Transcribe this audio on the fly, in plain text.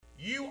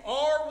You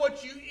are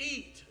what you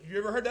eat. Have you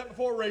ever heard that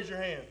before? Raise your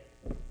hand.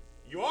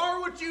 You are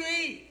what you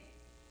eat.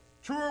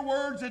 Truer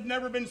words had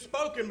never been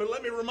spoken, but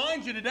let me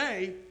remind you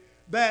today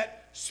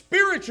that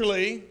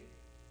spiritually,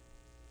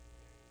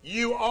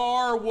 you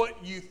are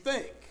what you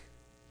think.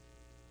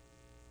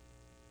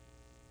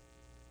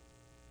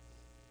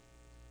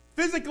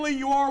 Physically,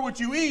 you are what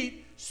you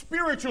eat.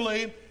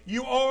 Spiritually,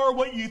 you are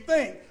what you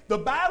think. The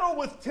battle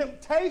with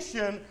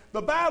temptation,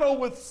 the battle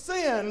with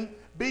sin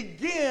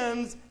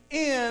begins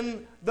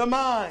in the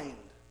mind.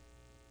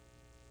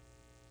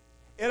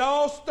 It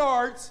all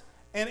starts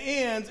and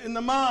ends in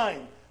the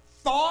mind.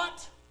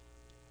 Thought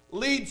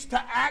leads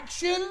to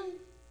action.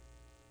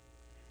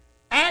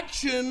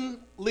 Action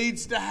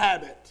leads to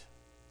habit.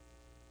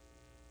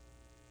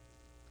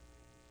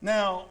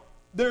 Now,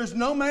 there's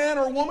no man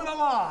or woman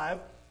alive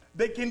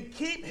that can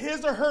keep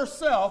his or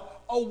herself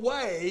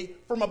away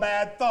from a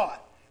bad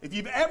thought. If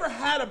you've ever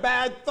had a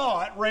bad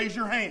thought, raise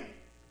your hand.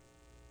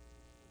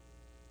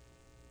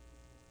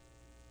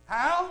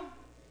 How?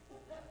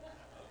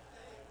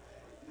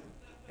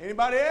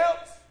 Anybody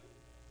else?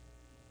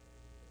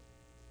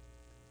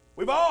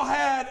 We've all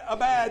had a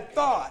bad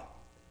thought.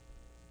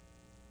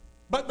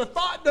 But the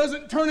thought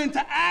doesn't turn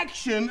into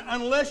action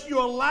unless you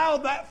allow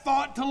that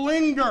thought to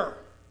linger.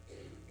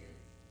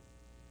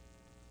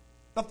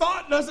 The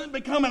thought doesn't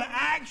become an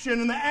action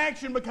and the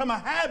action become a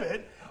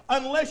habit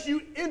unless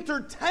you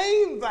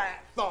entertain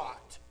that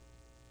thought.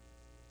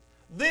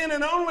 Then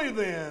and only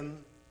then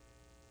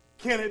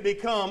can it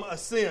become a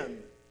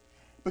sin,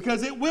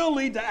 because it will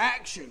lead to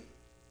action.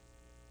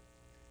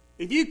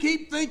 If you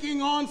keep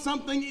thinking on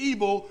something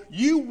evil,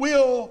 you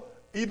will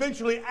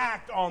eventually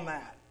act on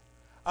that.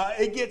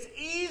 It gets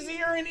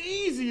easier and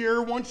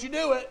easier once you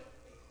do it.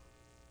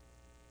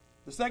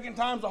 The second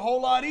time's a whole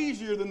lot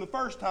easier than the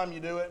first time you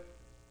do it.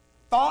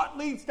 Thought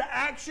leads to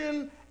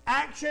action.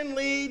 Action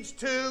leads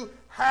to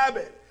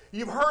habit.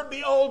 You've heard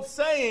the old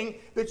saying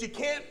that you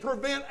can't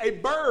prevent a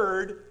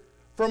bird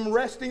from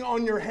resting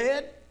on your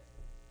head,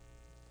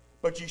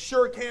 but you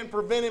sure can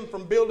prevent him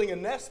from building a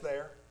nest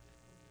there.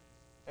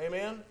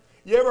 Amen?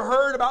 You ever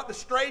heard about the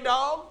stray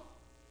dog?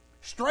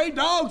 Stray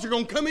dogs are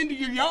going to come into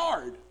your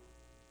yard.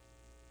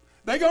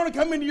 They're going to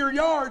come into your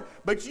yard,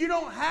 but you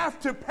don't have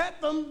to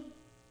pet them.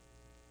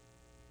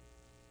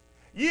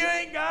 You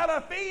ain't got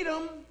to feed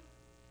them.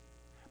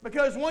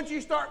 Because once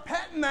you start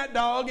petting that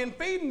dog and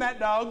feeding that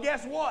dog,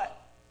 guess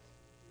what?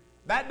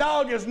 That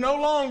dog is no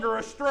longer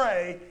a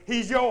stray.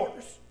 He's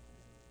yours.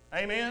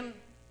 Amen?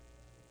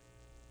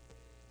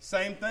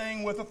 Same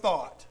thing with a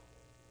thought.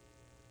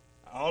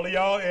 All of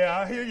y'all, yeah,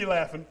 I hear you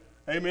laughing.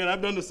 Amen.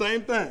 I've done the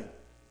same thing.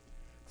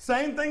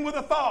 Same thing with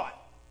a thought.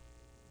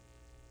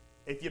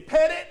 If you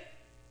pet it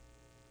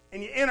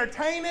and you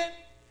entertain it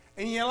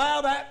and you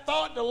allow that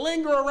thought to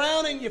linger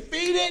around and you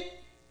feed it,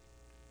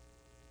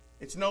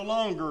 it's no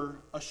longer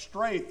a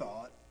stray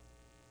thought.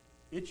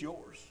 It's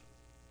yours.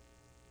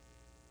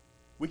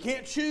 We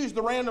can't choose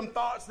the random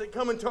thoughts that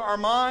come into our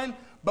mind,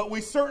 but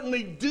we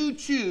certainly do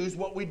choose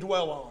what we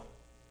dwell on.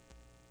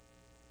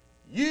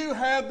 You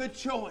have the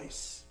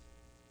choice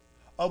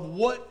of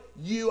what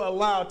you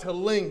allow to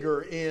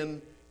linger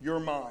in your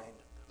mind.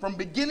 From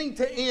beginning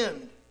to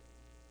end,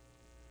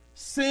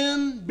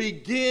 sin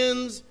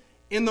begins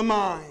in the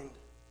mind.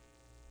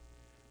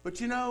 But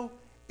you know,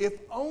 if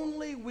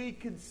only we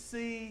could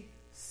see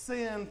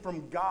sin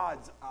from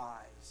God's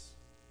eyes.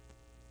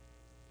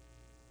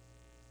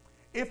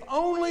 If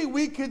only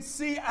we could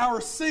see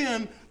our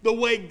sin the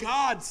way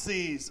God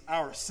sees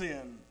our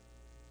sin.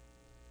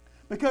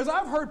 Because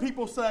I've heard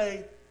people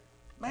say,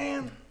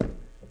 man,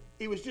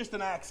 it was just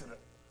an accident.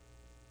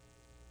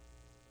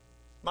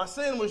 My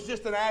sin was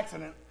just an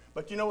accident.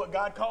 But you know what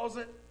God calls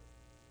it?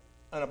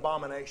 An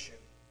abomination.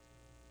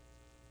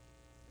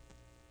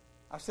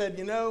 I said,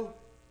 you know,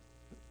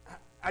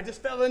 I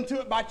just fell into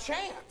it by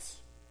chance.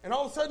 And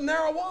all of a sudden,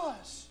 there I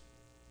was.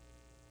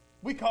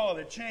 We call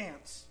it a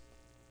chance.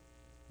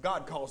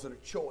 God calls it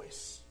a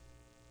choice.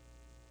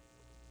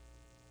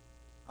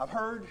 I've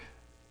heard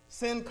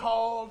sin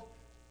called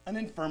an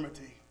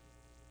infirmity.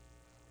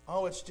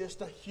 Oh, it's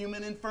just a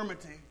human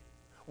infirmity.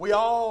 We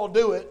all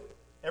do it.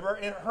 Ever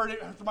heard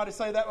somebody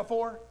say that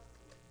before?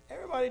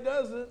 Everybody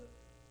does it.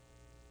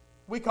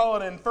 We call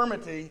it an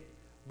infirmity,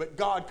 but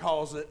God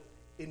calls it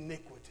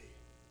iniquity.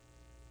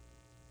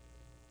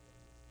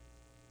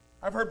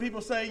 I've heard people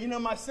say, you know,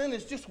 my sin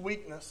is just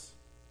weakness.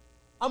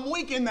 I'm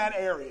weak in that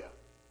area.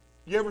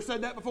 You ever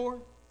said that before?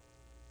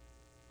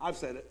 I've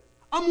said it.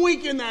 I'm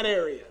weak in that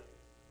area.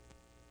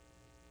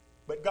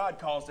 But God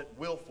calls it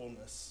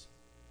willfulness.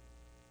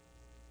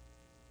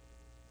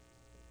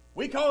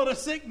 We call it a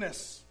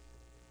sickness.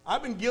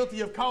 I've been guilty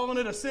of calling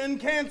it a sin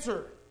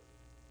cancer.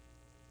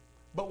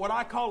 But what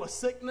I call a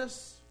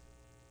sickness,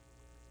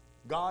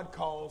 God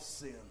calls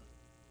sin.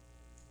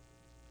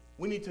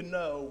 We need to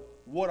know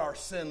what our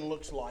sin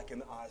looks like in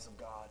the eyes of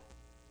God.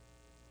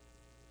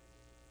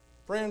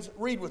 Friends,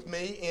 read with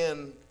me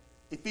in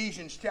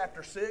Ephesians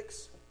chapter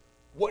 6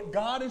 what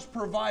God has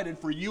provided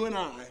for you and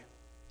I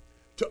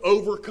to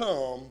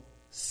overcome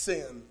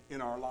sin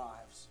in our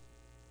lives.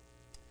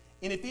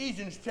 in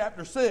Ephesians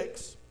chapter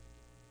 6,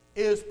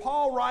 is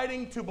Paul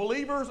writing to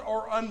believers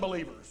or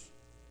unbelievers?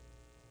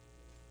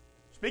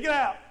 Speak it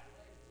out.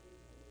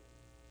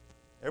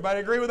 Everybody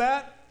agree with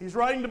that? He's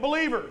writing to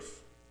believers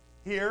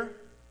here,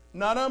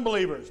 not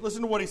unbelievers.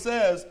 Listen to what he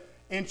says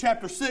in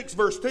chapter 6,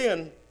 verse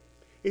 10.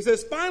 He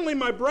says, "Finally,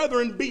 my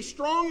brethren, be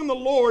strong in the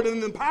Lord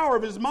and in the power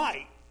of his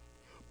might.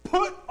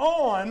 Put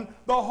on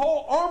the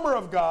whole armor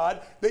of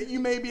God, that you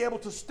may be able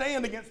to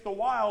stand against the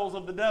wiles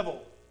of the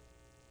devil.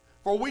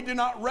 For we do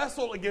not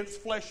wrestle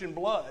against flesh and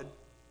blood,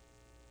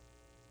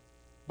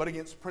 but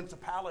against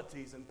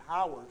principalities and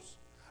powers,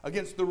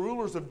 against the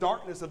rulers of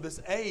darkness of this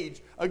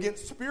age,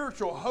 against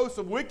spiritual hosts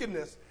of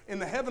wickedness in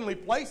the heavenly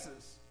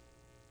places.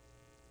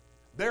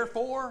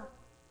 Therefore,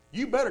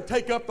 you better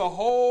take up the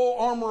whole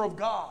armor of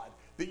God,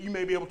 that you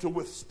may be able to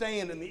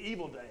withstand in the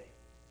evil day,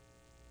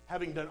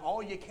 having done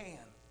all you can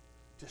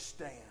to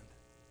stand.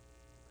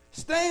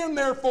 Stand,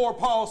 therefore,"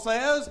 Paul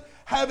says,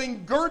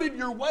 "having girded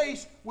your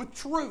waist with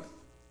truth,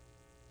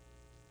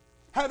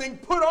 having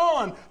put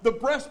on the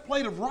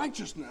breastplate of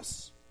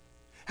righteousness,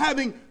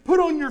 having put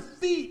on your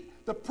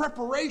feet the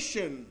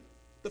preparation,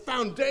 the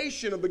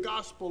foundation of the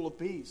gospel of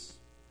peace.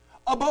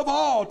 Above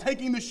all,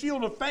 taking the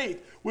shield of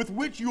faith, with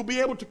which you'll be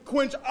able to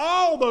quench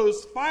all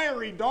those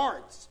fiery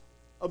darts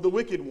of the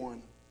wicked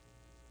one,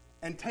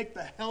 and take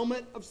the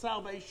helmet of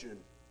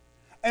salvation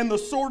and the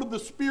sword of the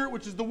Spirit,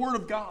 which is the word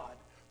of God,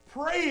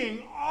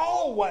 praying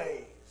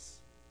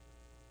always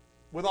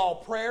with all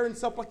prayer and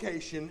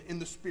supplication in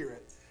the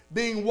Spirit,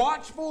 being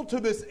watchful to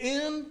this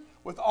end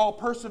with all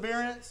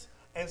perseverance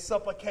and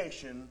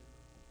supplication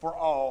for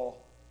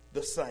all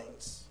the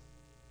saints."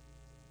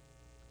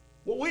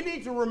 What we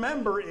need to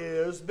remember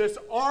is this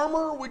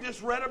armor we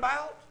just read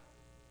about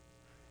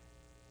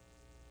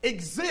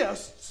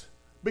exists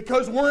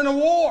because we're in a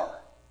war.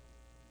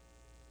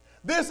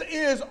 This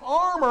is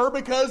armor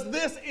because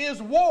this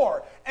is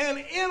war. And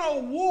in a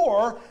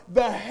war,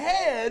 the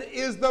head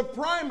is the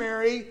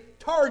primary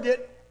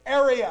target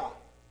area.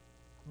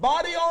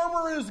 Body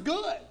armor is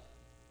good.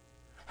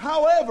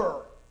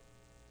 However,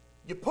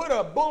 you put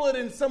a bullet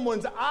in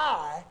someone's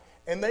eye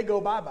and they go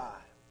bye-bye.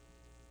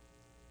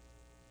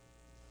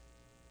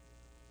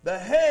 The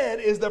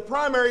head is the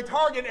primary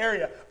target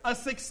area. A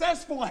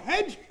successful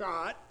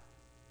headshot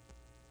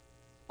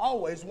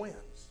always wins.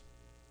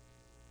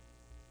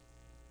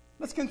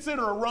 Let's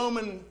consider a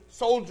Roman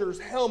soldier's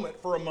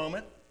helmet for a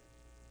moment.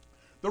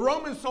 The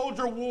Roman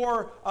soldier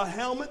wore a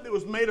helmet that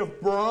was made of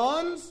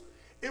bronze.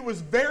 It was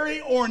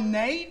very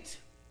ornate.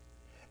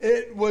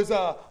 It was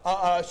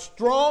a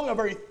strong, a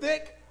very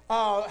thick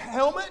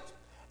helmet.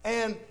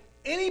 And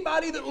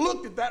anybody that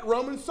looked at that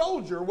Roman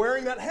soldier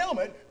wearing that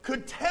helmet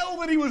could tell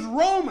that he was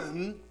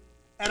Roman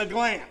at a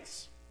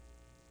glance,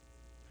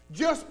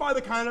 just by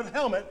the kind of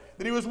helmet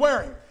that he was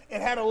wearing. It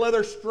had a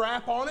leather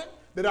strap on it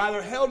that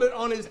either held it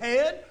on his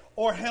head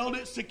or held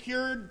it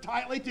secured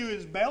tightly to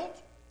his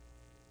belt.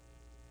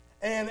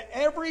 And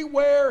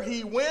everywhere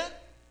he went,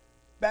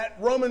 that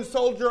Roman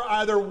soldier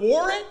either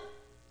wore it,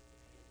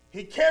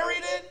 he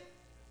carried it,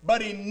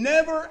 but he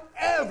never,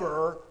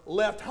 ever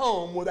left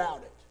home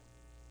without it.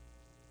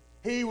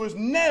 He was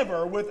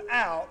never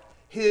without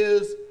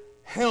his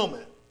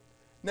helmet.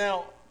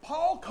 Now,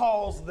 Paul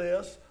calls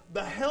this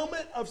the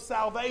helmet of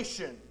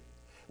salvation,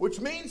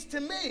 which means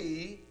to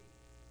me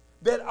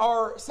that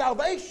our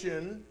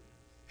salvation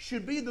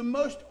should be the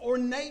most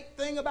ornate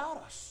thing about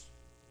us.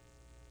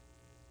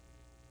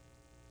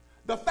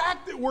 The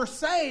fact that we're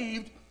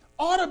saved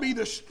ought to be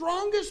the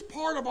strongest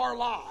part of our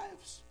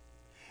lives.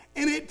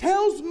 And it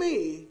tells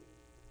me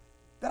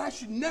that I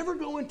should never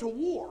go into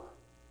war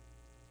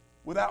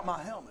without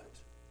my helmet.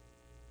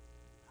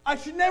 I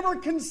should never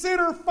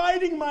consider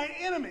fighting my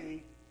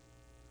enemy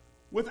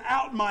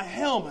without my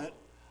helmet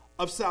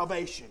of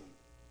salvation.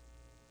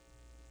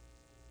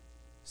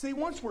 See,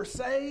 once we're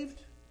saved,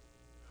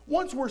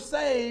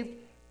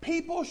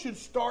 people should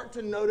start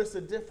to notice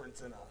a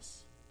difference in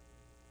us.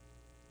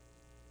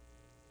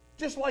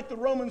 Just like the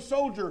Roman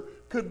soldier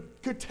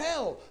could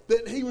tell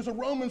that he was a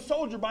Roman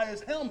soldier by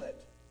his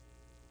helmet.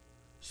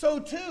 So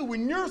too,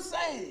 when you're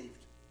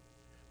saved,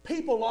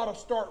 people ought to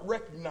start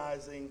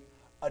recognizing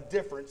a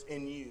difference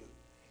in you.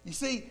 You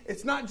see,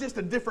 it's not just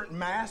a different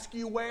mask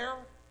you wear,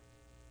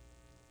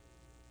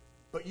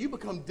 but you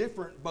become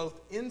different both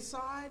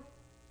inside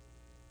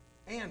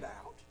and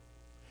out.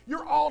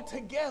 You're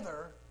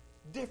altogether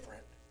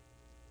different.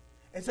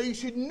 And so you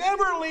should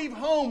never leave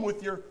home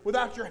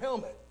without your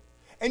helmet.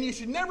 And you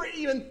should never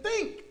even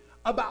think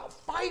about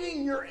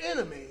fighting your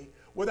enemy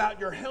without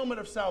your helmet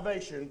of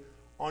salvation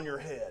on your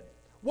head.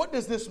 What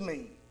does this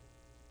mean?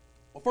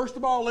 Well, first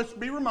of all, let's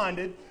be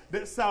reminded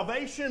that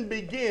salvation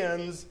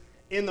begins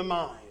in the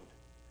mind.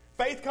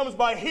 Faith comes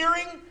by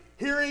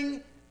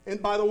hearing,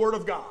 and by the Word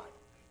of God.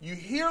 You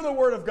hear the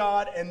Word of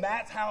God, and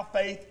that's how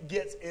faith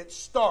gets its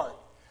start.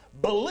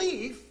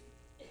 Belief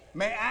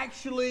may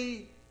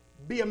actually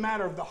be a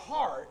matter of the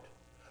heart,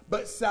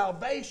 but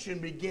salvation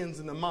begins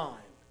in the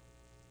mind.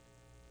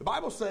 The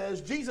Bible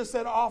says, Jesus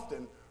said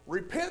often,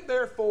 "Repent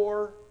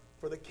therefore,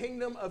 for the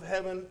kingdom of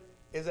heaven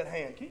is at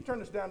hand. Can you turn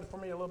this down for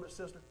me a little bit,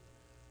 sister?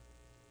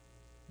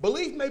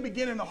 Belief may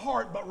begin in the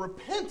heart, but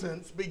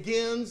repentance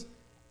begins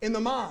in the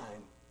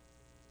mind.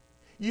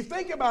 You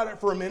think about it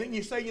for a minute and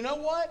you say, you know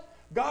what?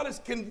 God has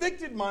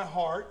convicted my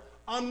heart.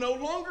 I'm no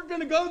longer going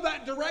to go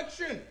that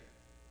direction.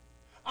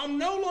 I'm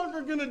no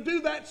longer going to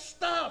do that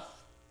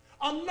stuff.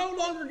 I'm no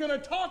longer going to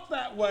talk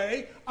that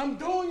way. I'm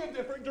going a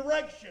different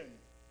direction.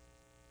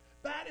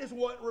 That is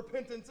what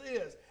repentance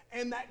is.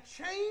 And that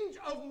change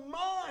of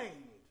mind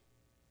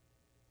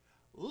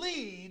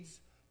leads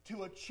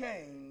to a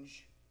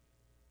change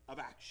of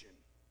action.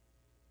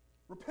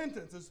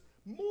 Repentance is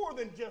more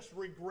than just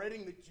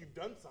regretting that you've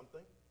done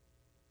something.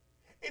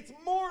 It's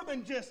more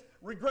than just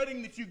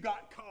regretting that you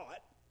got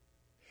caught.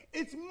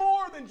 It's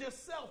more than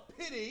just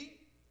self-pity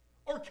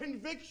or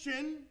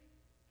conviction.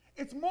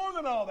 It's more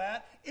than all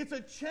that. It's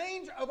a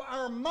change of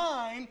our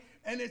mind,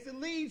 and it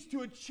leads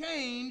to a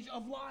change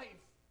of life.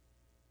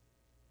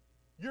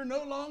 You're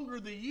no longer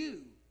the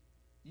you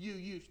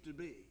used to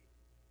be.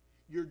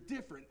 You're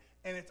different,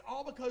 and it's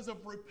all because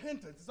of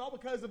repentance. It's all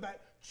because of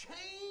that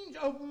change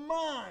of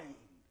mind.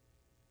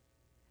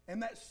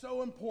 And that's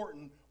so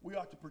important, we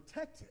ought to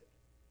protect it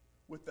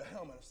with the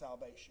helmet of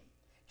salvation.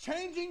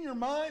 Changing your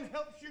mind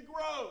helps you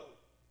grow.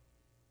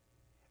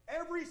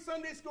 Every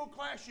Sunday school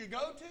class you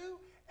go to,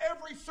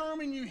 every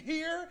sermon you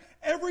hear,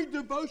 every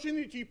devotion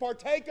that you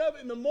partake of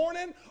in the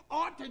morning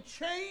ought to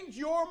change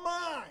your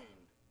mind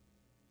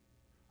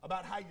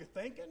about how you're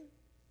thinking,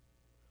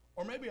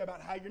 or maybe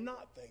about how you're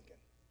not thinking.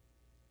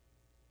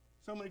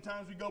 So many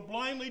times we go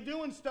blindly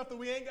doing stuff that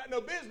we ain't got no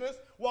business.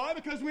 Why?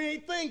 Because we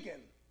ain't thinking.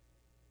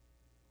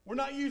 We're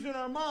not using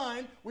our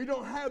mind. We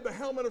don't have the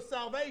helmet of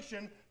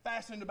salvation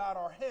fastened about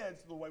our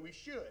heads the way we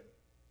should.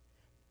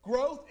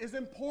 Growth is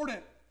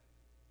important.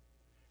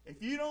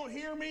 If you don't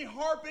hear me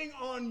harping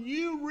on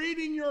you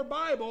reading your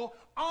Bible,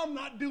 I'm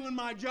not doing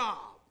my job.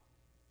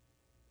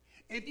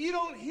 If you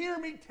don't hear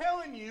me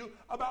telling you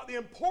about the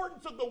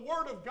importance of the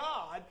Word of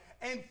God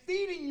and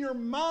feeding your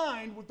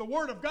mind with the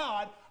Word of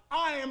God,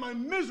 I am a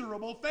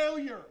miserable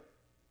failure.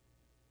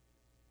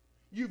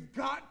 You've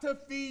got to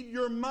feed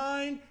your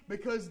mind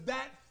because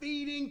that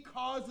feeding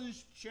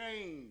causes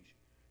change.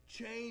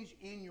 Change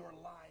in your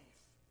life.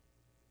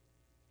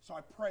 So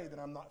I pray that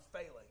I'm not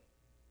failing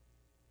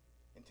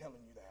in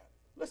telling you that.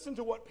 Listen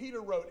to what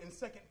Peter wrote in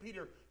 2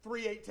 Peter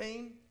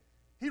 3:18.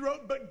 He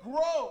wrote, but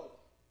grow.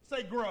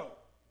 Say grow.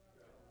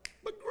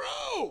 But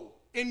grow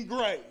in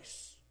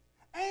grace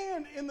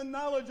and in the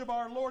knowledge of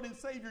our Lord and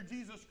Savior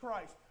Jesus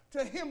Christ.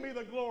 To him be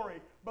the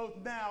glory both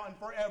now and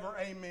forever.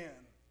 Amen.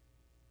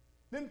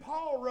 Then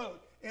Paul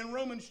wrote in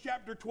Romans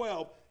chapter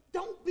 12,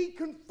 don't be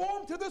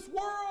conformed to this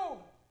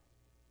world,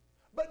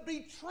 but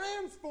be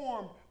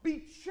transformed,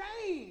 be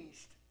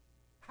changed.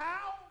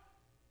 How?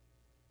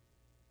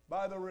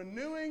 By the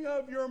renewing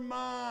of your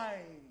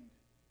mind.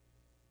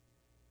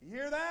 You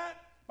hear that?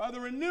 By the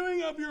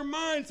renewing of your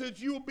mind so that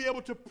you will be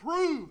able to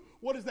prove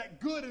what is that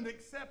good and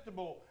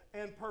acceptable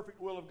and perfect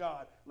will of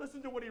God.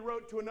 Listen to what he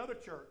wrote to another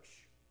church.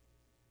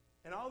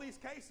 In all these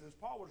cases,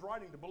 Paul was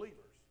writing to believers.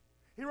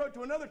 He wrote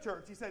to another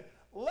church. He said,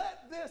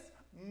 let this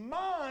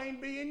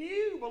mind be in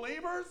you,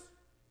 believers.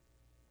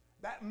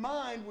 That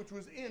mind which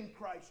was in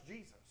Christ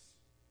Jesus.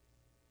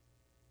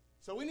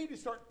 So we need to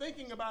start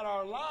thinking about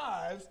our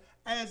lives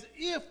as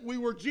if we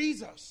were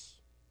Jesus.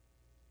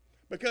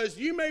 Because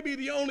you may be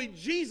the only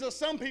Jesus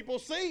some people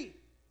see.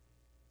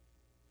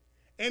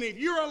 And if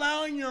you're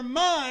allowing your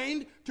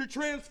mind to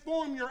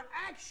transform your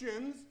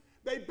actions,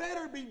 they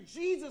better be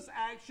Jesus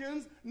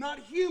actions, not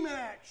human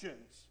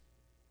actions.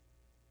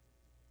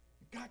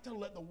 You've got to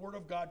let the Word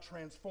of God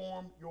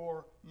transform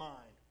your mind.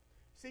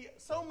 See,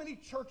 so many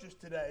churches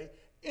today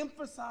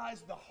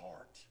emphasize the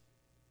heart.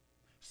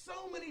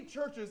 So many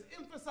churches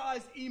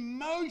emphasize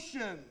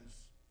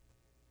emotions,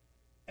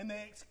 and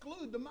they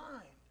exclude the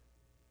mind.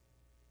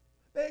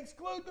 They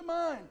exclude the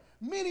mind.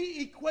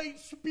 Many equate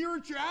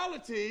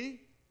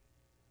spirituality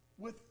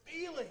with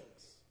feelings.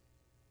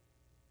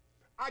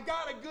 I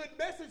got a good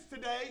message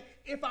today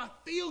if I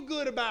feel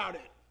good about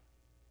it.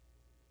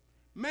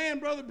 Man,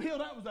 Brother Bill,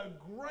 that was a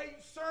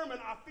great sermon.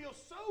 I feel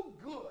so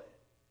good.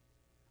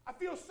 I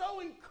feel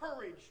so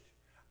encouraged.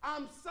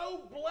 I'm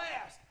so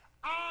blessed.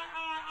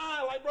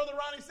 I, like Brother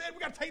Ronnie said, we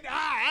got to take the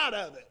I out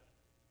of it.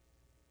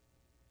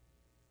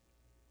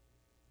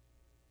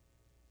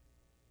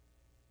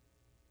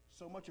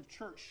 So much of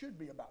church should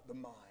be about the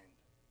mind.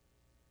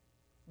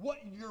 What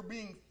you're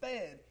being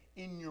fed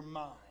in your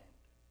mind.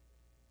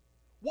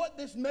 What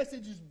this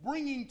message is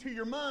bringing to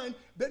your mind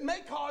that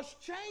may cause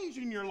change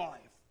in your life.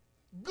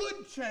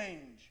 Good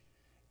change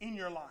in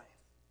your life.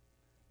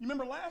 You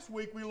remember last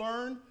week we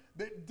learned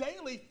that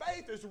daily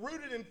faith is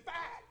rooted in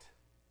fact,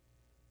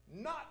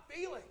 not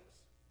feelings.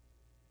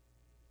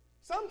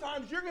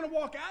 Sometimes you're going to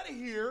walk out of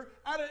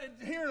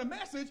hearing a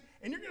message,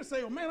 and you're going to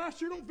say, well, man, I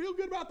sure don't feel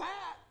good about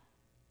that.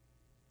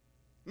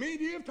 Many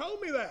of you have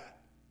told me that.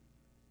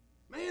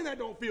 Man, that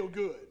don't feel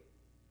good.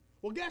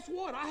 Well, guess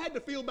what? I had to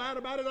feel bad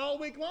about it all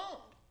week long.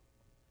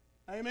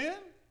 Amen?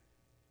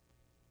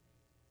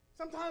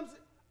 Sometimes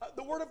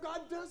The Word of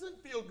God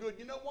doesn't feel good.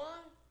 You know why?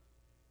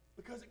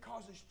 Because it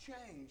causes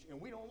change,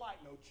 and we don't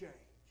like no change.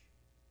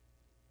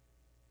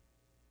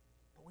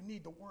 But we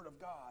need the Word of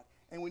God,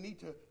 and we need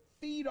to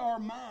feed our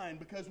mind,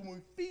 because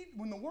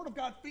when the Word of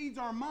God feeds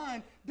our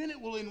mind, then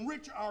it will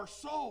enrich our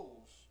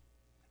souls,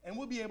 and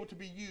we'll be able to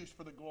be used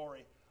for the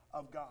glory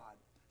of God.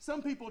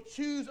 Some people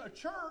choose a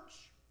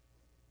church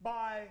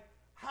by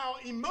how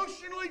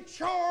emotionally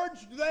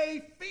charged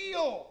they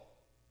feel.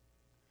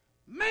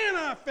 Man,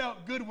 I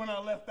felt good when I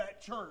left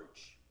that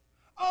church.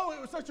 Oh, it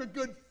was such a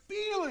good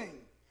feeling.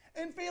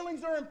 And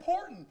feelings are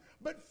important,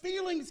 but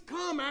feelings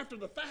come after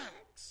the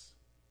facts.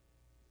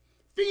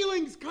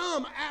 Feelings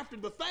come after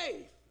the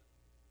faith.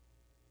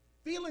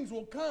 Feelings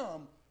will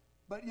come,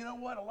 but you know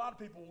what? A lot of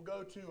people will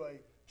go to a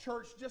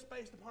church just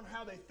based upon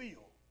how they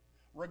feel,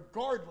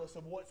 regardless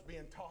of what's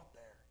being taught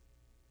there.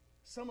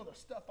 Some of the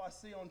stuff I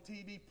see on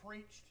TV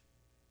preached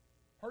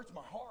hurts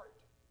my heart.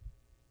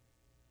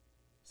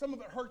 Some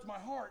of it hurts my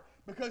heart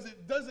because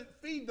it doesn't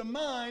feed the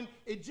mind,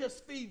 it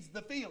just feeds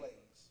the feelings.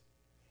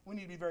 We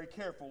need to be very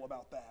careful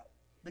about that.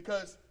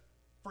 Because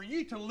for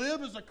you to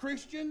live as a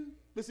Christian,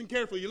 listen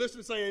carefully, you listen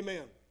and say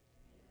amen.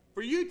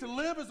 For you to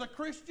live as a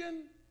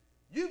Christian,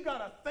 you've got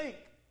to think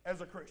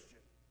as a Christian.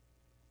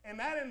 And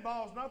that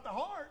involves not the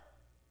heart,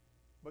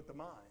 but the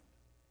mind.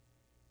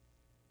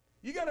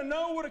 You got to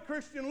know what a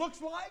Christian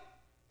looks like,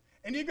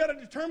 and you've got to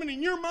determine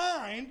in your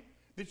mind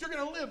that you're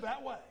going to live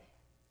that way.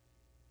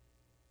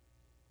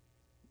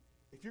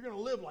 If you're going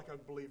to live like a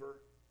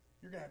believer,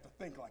 you're going to have to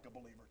think like a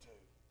believer too.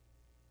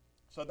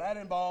 So that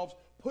involves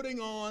putting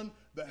on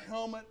the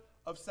helmet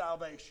of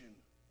salvation.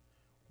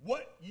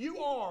 What you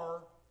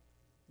are,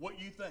 what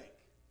you think.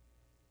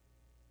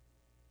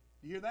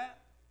 You hear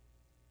that?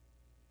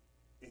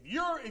 If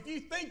you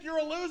think you're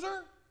a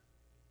loser,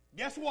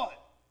 guess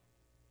what?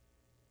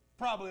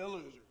 Probably a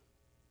loser.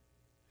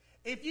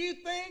 If you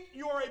think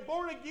you're a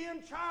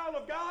born-again child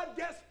of God,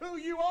 guess who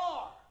you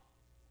are?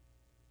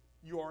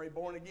 You are a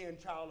born-again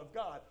child of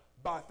God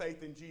by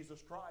faith in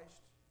Jesus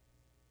Christ.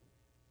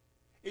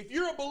 If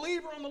you're a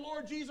believer in the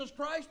Lord Jesus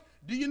Christ,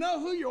 do you know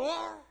who you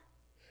are?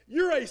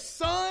 You're a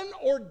son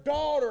or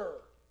daughter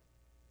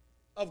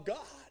of God.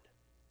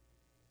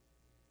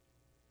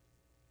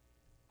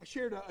 I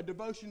shared a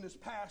devotion this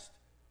past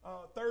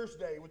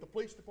Thursday with the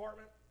police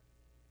department,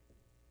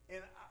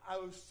 and I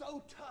was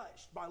so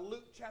touched by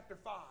Luke chapter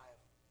 5,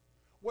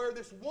 where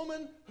this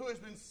woman who has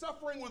been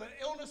suffering with an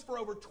illness for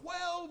over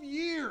 12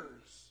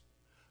 years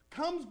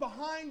comes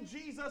behind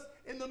Jesus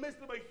in the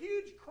midst of a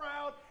huge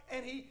crowd,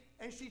 and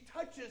she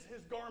touches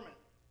his garment.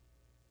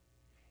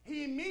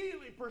 He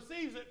immediately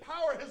perceives that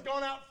power has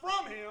gone out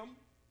from him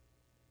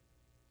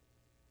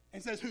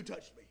and says, "Who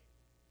touched me?"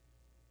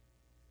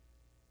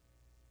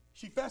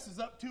 She fesses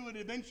up to it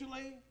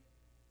eventually,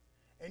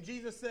 and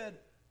Jesus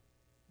said,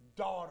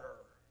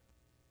 "Daughter,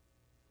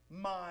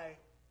 my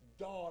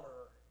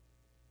daughter,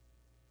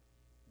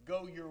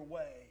 go your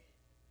way.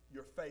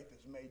 Your faith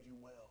has made you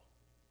well."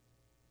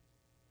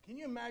 Can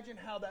you imagine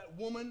how that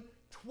woman,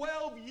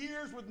 12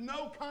 years with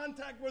no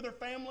contact with her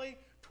family,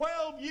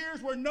 12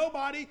 years where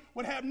nobody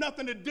would have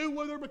nothing to do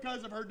with her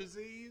because of her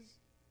disease,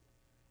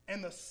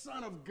 and the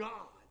Son of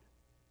God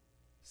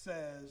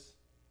says,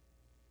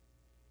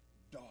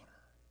 "Daughter."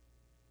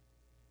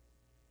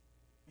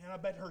 And I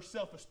bet her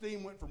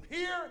self-esteem went from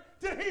here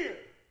to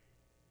here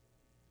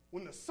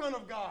when the Son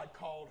of God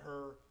called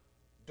her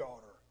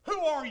daughter. Who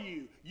are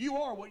you? You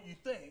are what you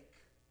think.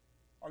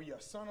 Are you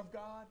a son of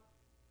God?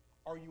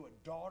 Are you a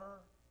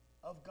daughter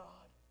of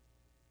God?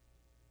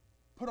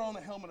 Put on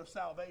the helmet of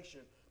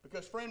salvation.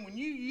 Because, friend, when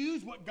you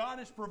use what God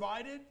has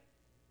provided,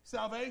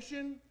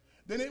 salvation,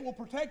 then it will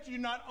protect you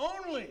not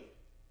only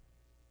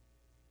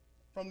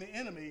from the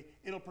enemy,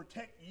 it'll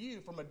protect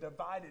you from a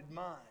divided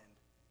mind.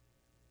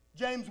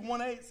 James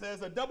 1:8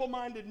 says, "A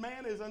double-minded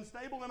man is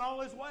unstable in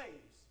all his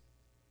ways."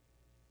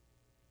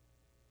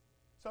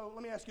 So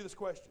let me ask you this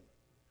question.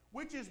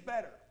 Which is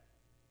better?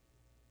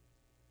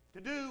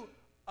 To do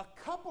a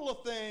couple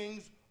of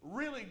things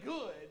really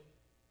good,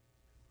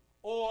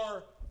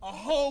 or a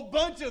whole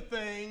bunch of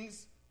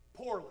things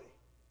poorly?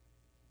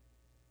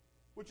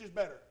 Which is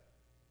better?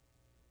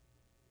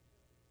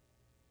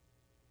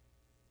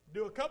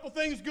 Do a couple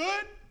things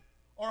good,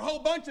 or a whole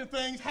bunch of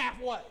things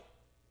halfway?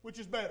 Which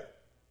is better?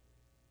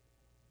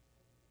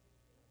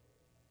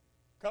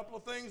 A couple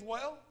of things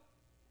well?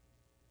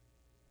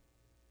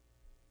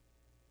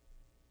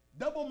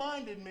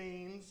 Double-minded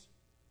means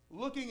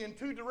looking in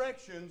two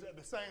directions at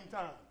the same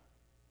time.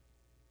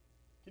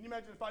 Can you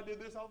imagine if I did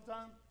this all the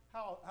time?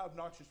 How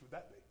obnoxious would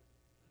that be?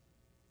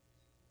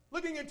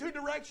 Looking in two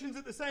directions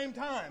at the same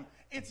time.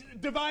 It's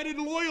divided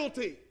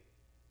loyalty.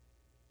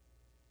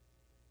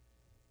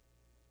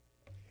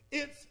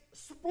 It's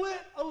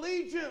split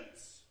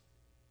allegiance.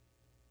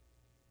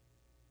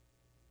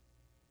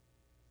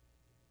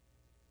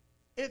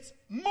 It's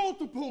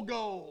multiple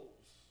goals.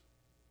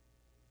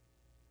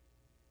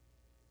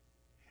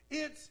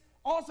 It's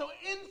also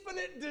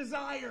infinite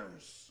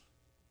desires.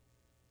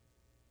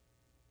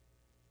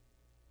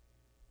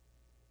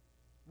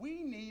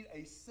 We need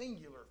a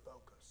singular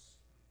focus.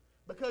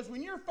 Because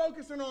when you're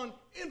focusing on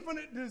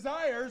infinite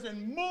desires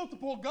and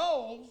multiple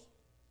goals,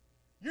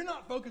 you're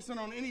not focusing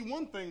on any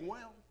one thing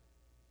well.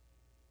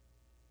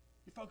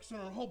 You're focusing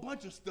on a whole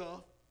bunch of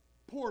stuff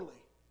poorly.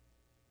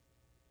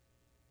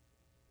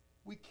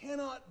 We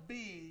cannot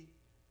be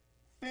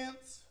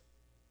fence-riding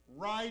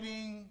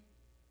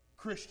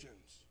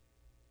Christians.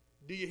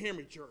 Do you hear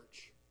me,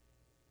 church?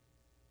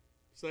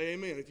 Say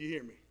amen if you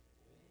hear me.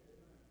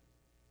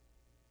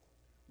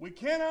 We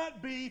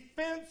cannot be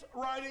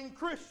fence-riding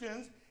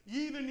Christians.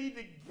 You either need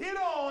to get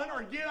on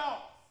or get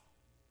off.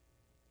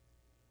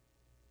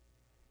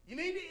 You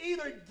need to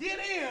either get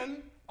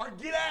in or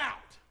get out.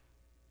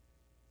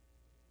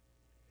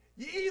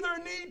 You either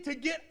need to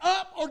get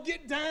up or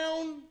get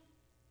down.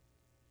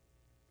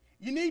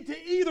 You need to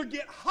either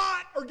get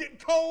hot or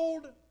get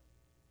cold.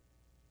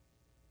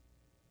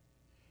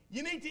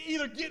 You need to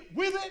either get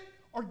with it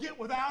or get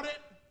without it.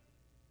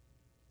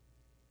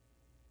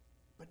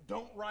 But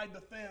don't ride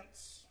the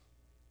fence,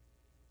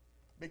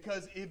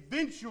 because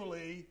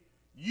eventually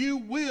you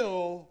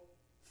will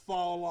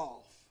fall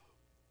off,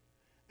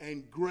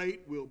 and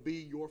great will be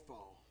your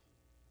fall.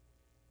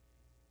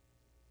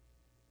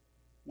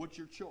 What's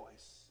your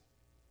choice?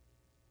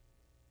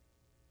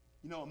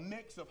 You know, a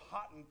mix of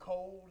hot and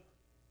cold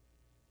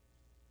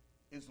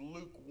is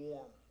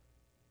lukewarm.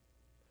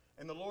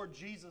 And the Lord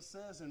Jesus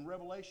says in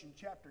Revelation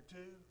chapter 2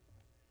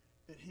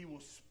 that he will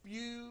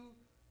spew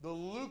the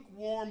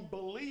lukewarm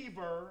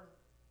believer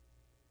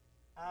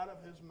out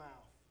of his mouth.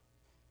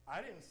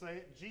 I didn't say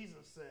it,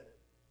 Jesus said it.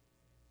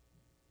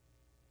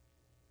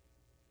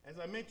 As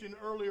I mentioned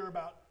earlier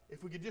about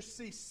if we could just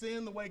see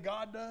sin the way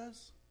God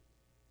does,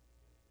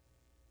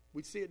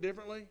 we'd see it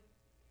differently.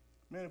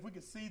 Man, if we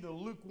could see the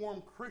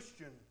lukewarm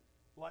Christian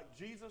like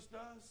Jesus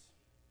does,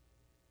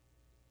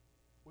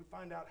 we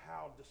find out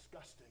how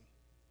disgusting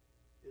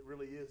it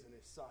really is in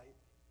his sight.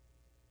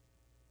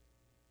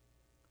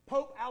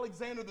 Pope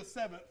Alexander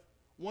VII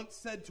once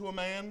said to a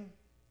man,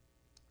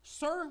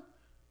 "Sir,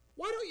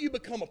 why don't you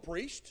become a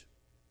priest?"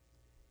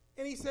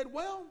 And he said,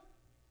 "Well,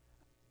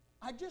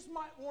 I just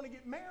might want to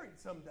get married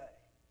someday."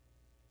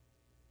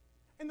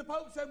 And the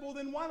Pope said, "Well,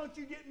 then why don't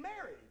you get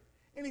married?"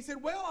 And he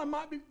said, "Well, I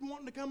might be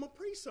wanting to become a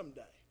priest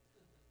someday."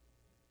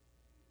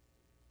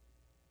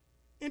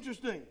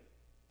 Interesting.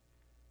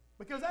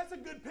 Because that's a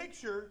good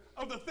picture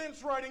of the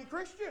fence-riding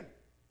Christian.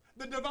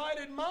 The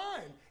divided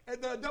mind,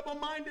 and the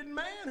double-minded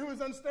man who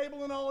is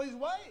unstable in all his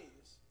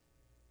ways.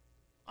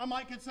 I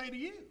might could say to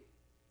you,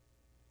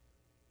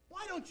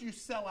 why don't you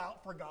sell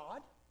out for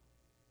God?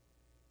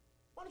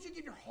 Why don't you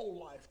give your whole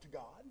life to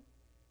God?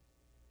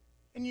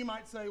 And you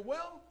might say,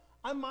 well,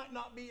 I might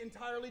not be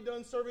entirely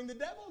done serving the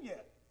devil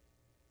yet.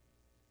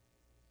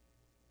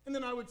 And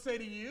then I would say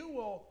to you,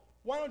 well,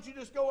 why don't you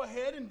just go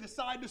ahead and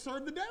decide to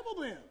serve the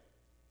devil then?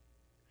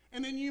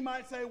 And then you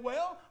might say,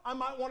 well, I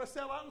might want to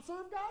sell out and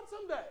serve God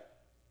someday.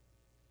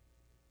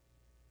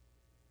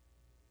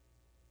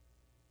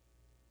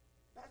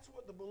 That's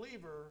what the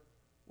believer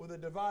with a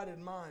divided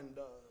mind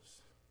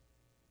does.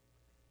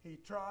 He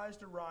tries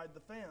to ride the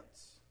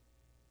fence.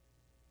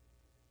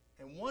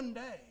 And one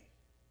day,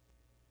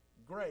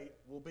 great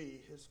will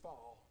be his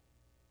fall.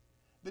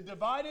 The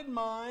divided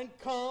mind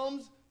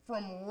comes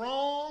from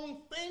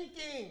wrong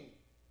thinking.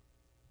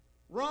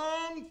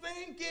 Wrong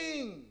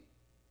thinking.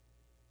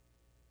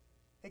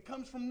 It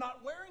comes from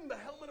not wearing the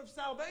helmet of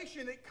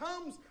salvation. It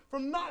comes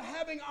from not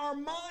having our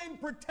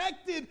mind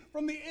protected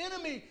from the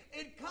enemy.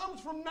 It comes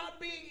from not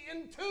being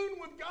in tune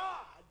with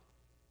God,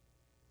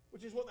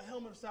 which is what the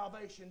helmet of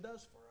salvation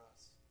does for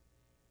us.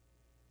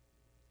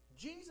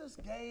 Jesus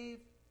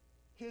gave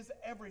his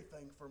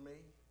everything for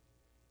me.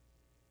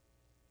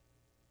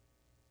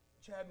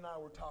 Chad and I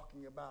were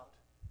talking about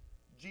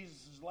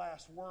Jesus'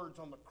 last words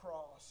on the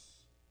cross,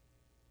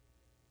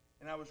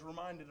 and I was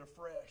reminded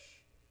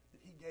afresh that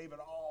he gave it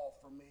all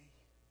for me.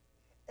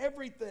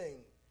 Everything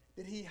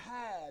that he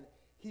had,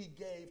 he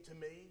gave to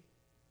me.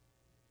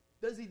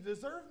 Does he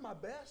deserve my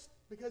best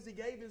because he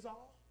gave his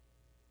all?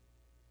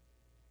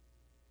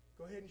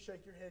 Go ahead and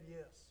shake your head,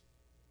 yes.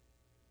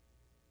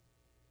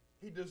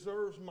 He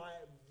deserves my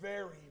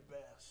very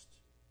best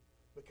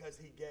because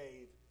he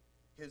gave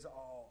his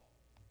all.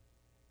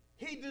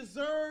 He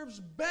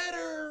deserves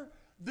better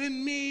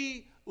than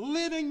me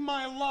living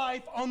my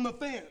life on the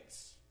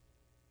fence.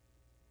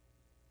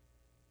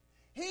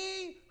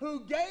 He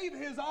who gave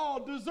his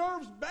all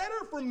deserves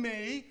better from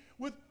me,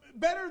 with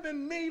better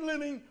than me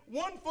living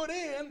 1 foot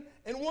in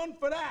and 1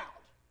 foot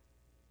out.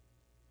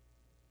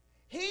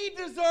 He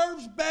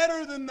deserves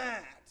better than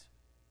that.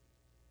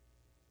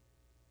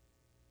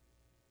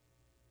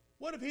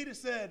 What if he'd have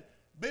said,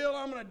 Bill,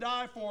 I'm going to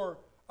die for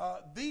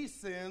these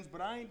sins,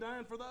 but I ain't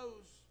dying for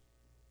those?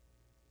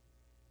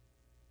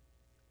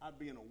 I'd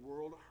be in a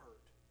world of hurt.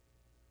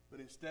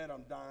 But instead,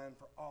 I'm dying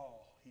for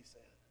all, he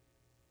said.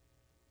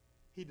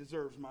 He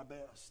deserves my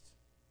best.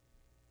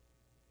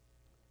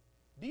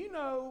 Do you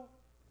know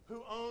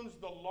who owns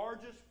the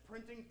largest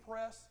printing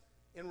press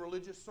in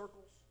religious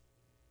circles?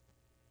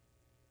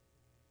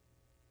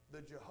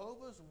 The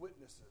Jehovah's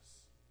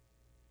Witnesses.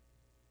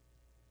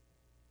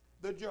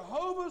 The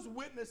Jehovah's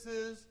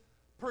Witnesses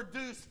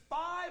produce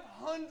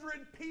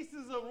 500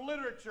 pieces of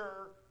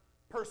literature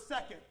per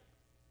second.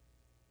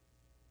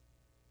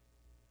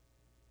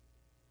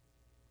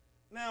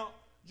 Now,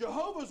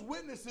 Jehovah's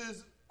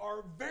Witnesses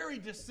are very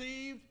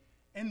deceived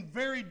and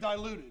very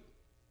diluted.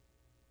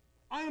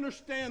 I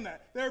understand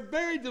that. They're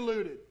very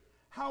diluted.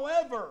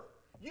 However,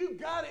 you've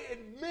got to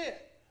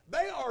admit,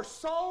 they are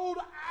sold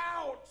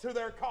out to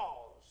their cause.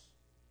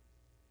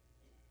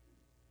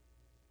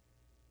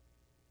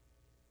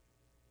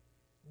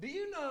 Do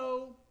you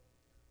know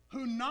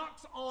who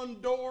knocks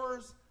on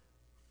doors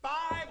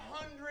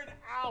 500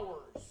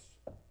 hours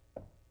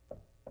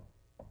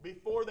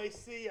before they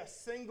see a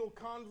single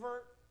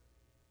convert?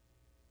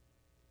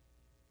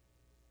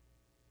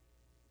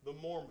 The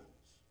Mormons.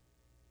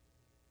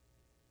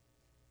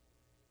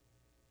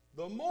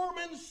 The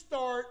Mormons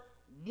start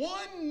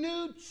one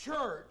new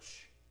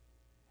church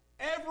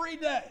every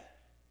day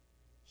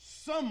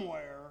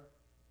somewhere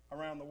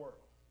around the world.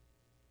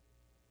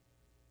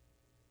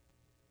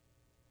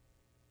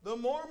 The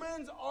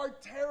Mormons are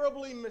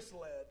terribly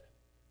misled.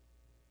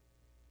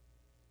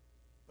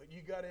 But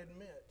you got to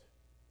admit,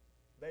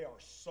 they are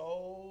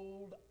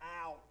sold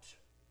out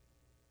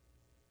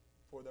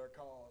for their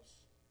cause.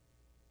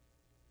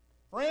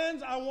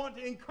 Friends, I want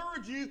to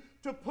encourage you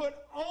to put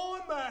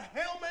on the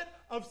helmet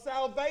of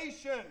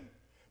salvation,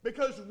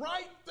 because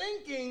right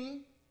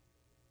thinking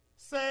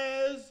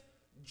says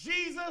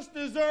Jesus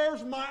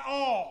deserves my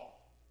all.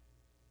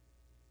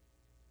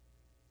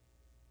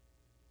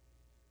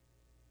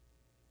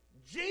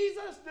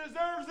 Jesus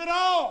deserves it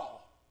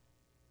all.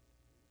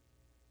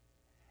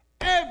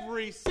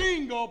 Every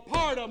single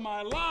part of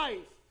my life.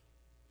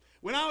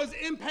 When I was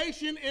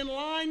impatient in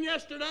line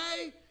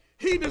yesterday,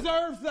 he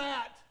deserves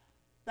that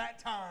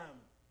time.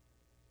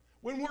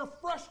 When we're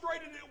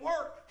frustrated at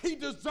work, he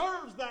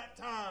deserves that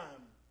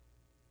time.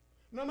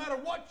 No matter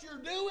what you're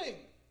doing,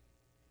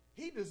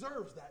 he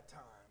deserves that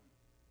time.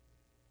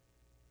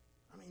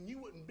 I mean, you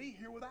wouldn't be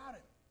here without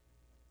him.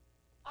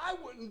 I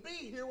wouldn't be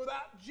here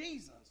without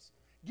Jesus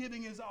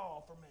giving his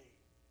all for me.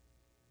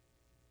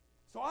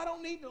 So I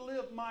don't need to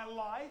live my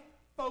life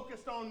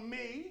focused on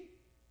me.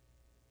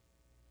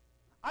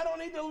 I don't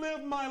need to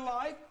live my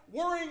life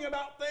worrying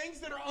about things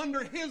that are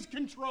under his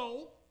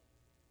control.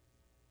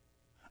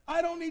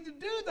 I don't need to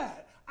do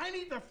that. I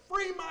need to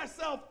free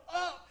myself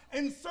up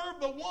and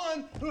serve the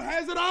one who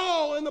has it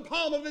all in the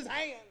palm of his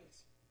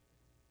hands.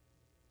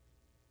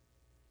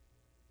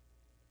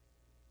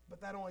 But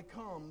that only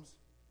comes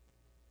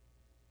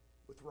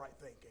with right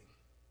thinking.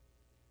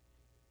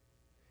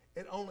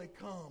 It only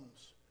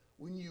comes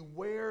when you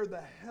wear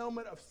the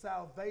helmet of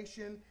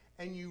salvation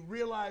and you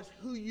realize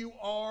who you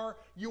are.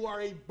 You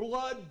are a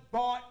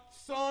blood-bought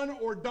son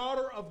or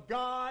daughter of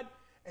God,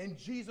 and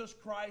Jesus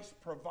Christ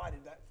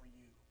provided that for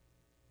you.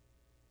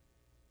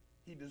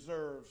 He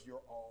deserves your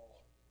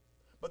all.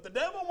 But the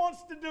devil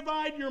wants to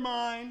divide your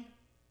mind.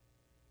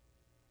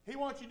 He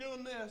wants you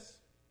doing this.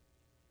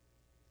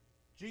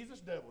 Jesus,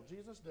 devil,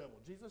 Jesus,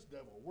 devil, Jesus,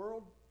 devil.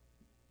 World,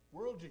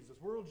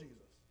 Jesus, world, Jesus.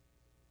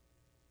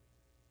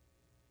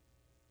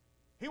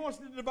 He wants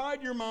to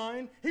divide your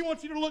mind. He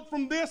wants you to look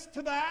from this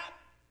to that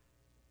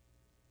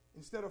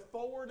instead of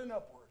forward and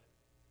upward.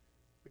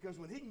 Because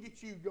when he can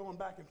get you going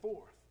back and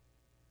forth,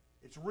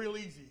 it's real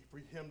easy for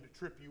him to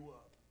trip you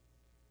up.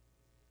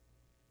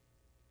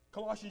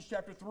 Colossians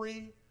chapter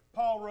 3,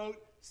 Paul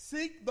wrote,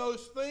 "Seek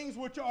those things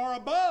which are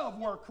above,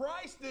 where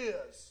Christ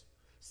is,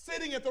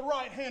 sitting at the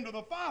right hand of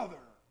the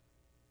Father."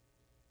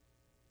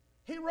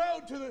 He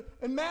wrote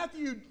in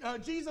Matthew,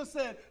 Jesus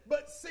said,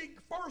 "But seek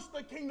first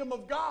the kingdom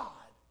of God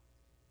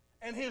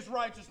and his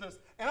righteousness,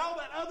 and all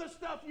that other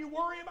stuff you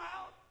worry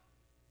about,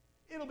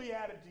 it'll be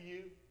added to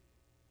you."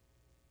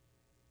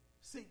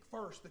 Seek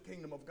first the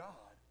kingdom of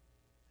God.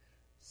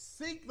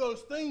 Seek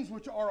those things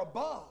which are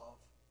above.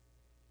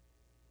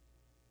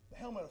 The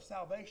helmet of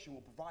salvation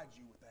will provide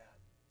you with that.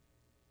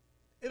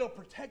 It'll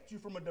protect you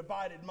from a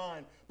divided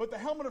mind. But the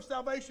helmet of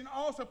salvation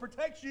also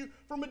protects you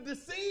from a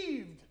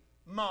deceived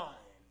mind.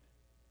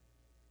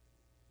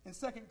 In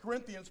 2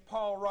 Corinthians,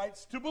 Paul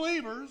writes to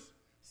believers,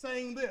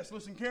 saying this,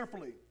 listen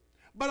carefully,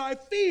 "But I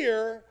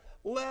fear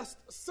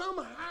lest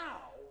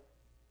somehow,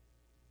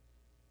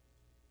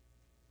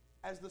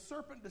 as the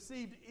serpent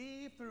deceived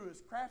Eve through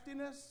his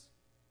craftiness,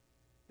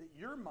 that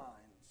your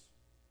minds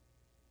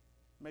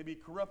may be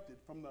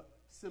corrupted from the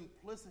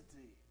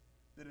simplicity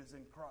that is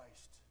in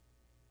Christ."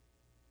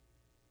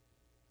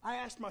 I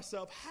asked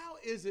myself, how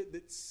is it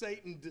that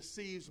Satan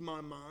deceives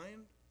my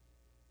mind?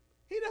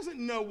 He doesn't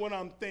know what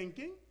I'm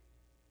thinking.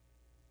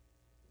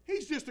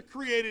 He's just a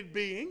created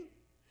being.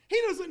 He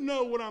doesn't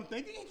know what I'm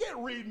thinking. He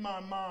can't read my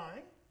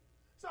mind.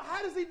 So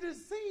how does he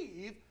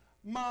deceive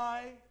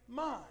my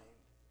mind?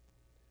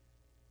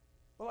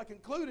 Well, I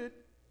concluded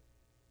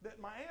that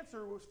my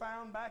answer was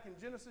found back in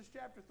Genesis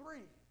chapter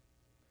 3.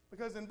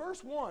 Because in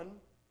verse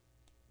 1,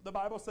 the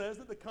Bible says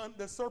that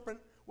the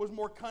serpent was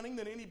more cunning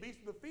than any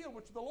beast of the field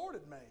which the Lord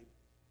had made.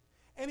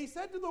 And he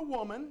said to the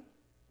woman,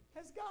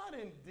 "Has God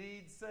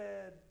indeed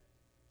said,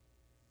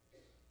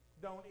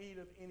 'Don't eat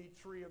of any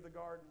tree of the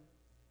garden'?"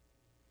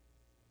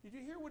 Did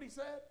you hear what he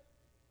said?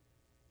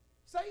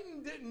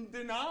 Satan didn't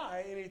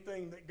deny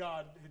anything that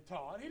God had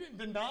taught. He didn't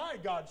deny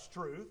God's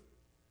truth.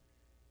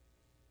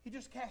 He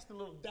just cast a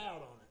little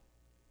doubt on it.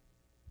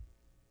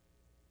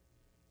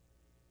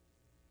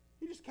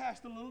 He just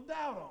cast a little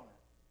doubt on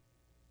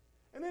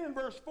it. And then in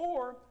verse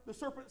 4, the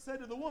serpent said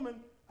to the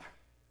woman,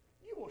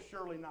 "You will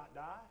surely not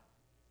die."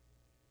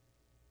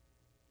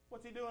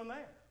 What's he doing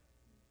there?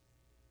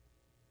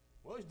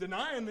 Well, he's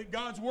denying that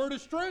God's word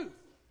is truth.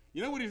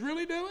 You know what he's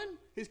really doing?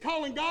 He's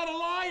calling God a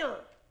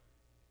liar.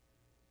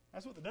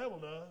 That's what the devil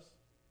does.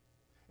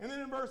 And then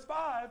in verse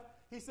 5,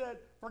 he said,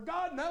 "For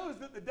God knows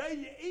that the day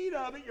you eat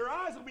of it, your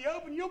eyes will be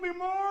open. You'll be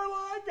more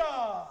like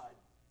God,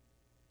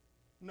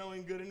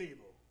 knowing good and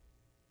evil."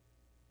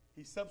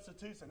 He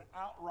substitutes an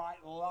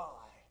outright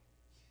lie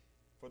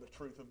for the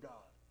truth of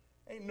God.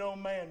 Ain't no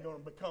man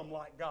going to become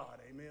like God,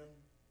 amen?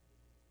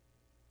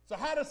 So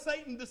how does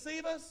Satan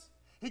deceive us?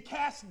 He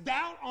casts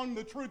doubt on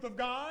the truth of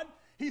God.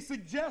 He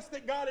suggests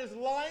that God is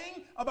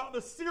lying about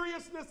the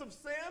seriousness of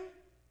sin.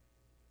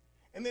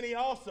 And then he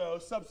also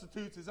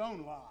substitutes his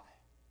own lie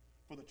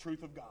for the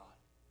truth of God.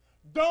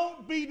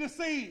 Don't be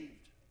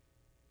deceived.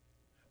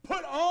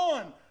 Put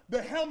on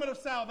the helmet of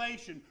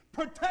salvation.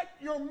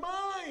 Protect your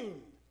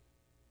mind.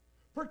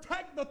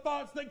 Protect the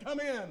thoughts that come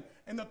in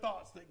and the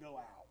thoughts that go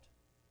out.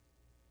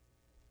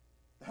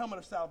 The helmet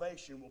of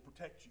salvation will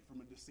protect you from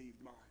a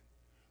deceived mind.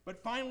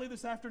 But finally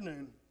this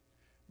afternoon,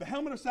 the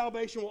helmet of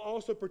salvation will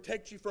also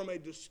protect you from a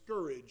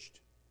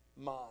discouraged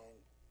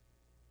mind.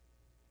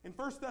 In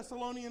 1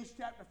 Thessalonians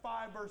chapter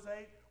 5, verse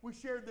 8, we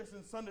shared this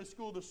in Sunday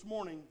school this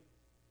morning,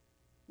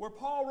 where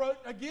Paul wrote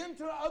again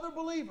to other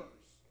believers,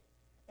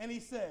 and he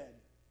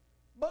said,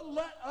 "But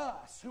let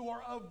us who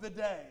are of the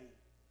day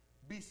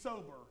be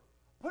sober,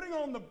 putting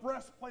on the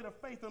breastplate of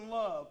faith and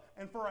love,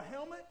 and for a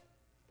helmet,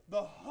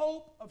 the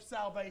hope of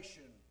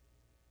salvation."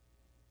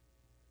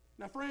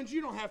 Now, friends, you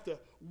don't have to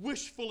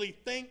wishfully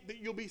think that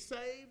you'll be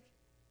saved.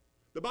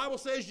 The Bible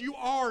says you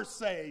are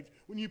saved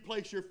when you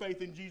place your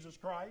faith in Jesus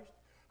Christ.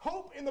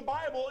 Hope in the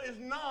Bible is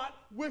not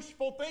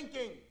wishful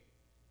thinking.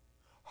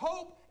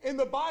 Hope in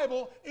the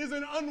Bible is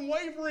an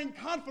unwavering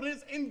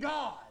confidence in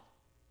God,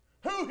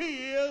 who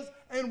He is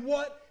and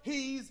what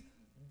He's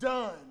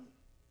done.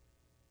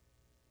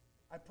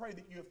 I pray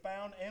that you have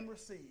found and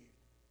received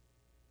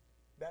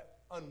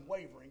that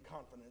unwavering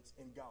confidence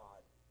in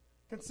God.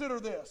 Consider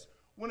this.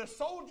 When a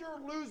soldier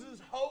loses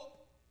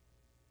hope,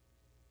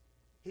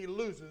 he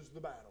loses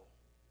the battle.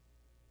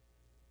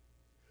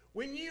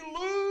 When you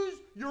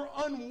lose your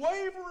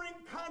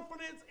unwavering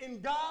confidence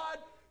in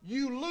God,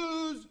 you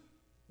lose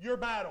your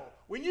battle.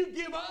 When you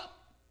give up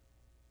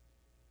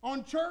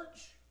on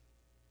church,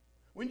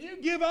 when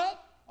you give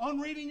up on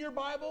reading your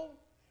Bible,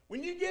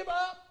 when you give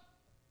up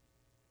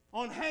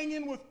on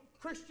hanging with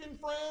Christian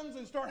friends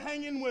and start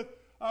hanging with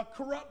a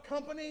corrupt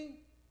company,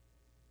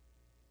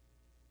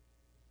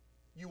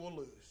 you will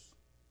lose.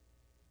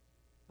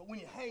 But when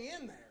you hang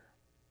in there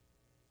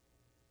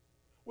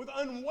with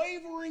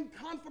unwavering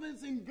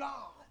confidence in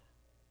God,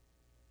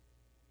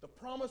 the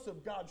promise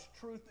of God's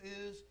truth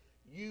is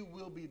you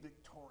will be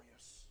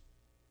victorious.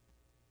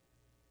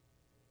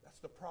 That's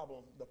the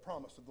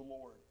promise of the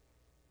Lord.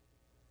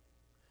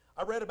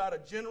 I read about a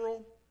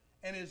general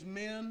and his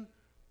men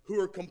who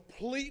are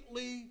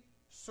completely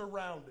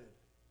surrounded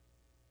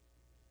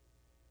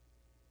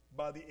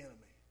by the enemy.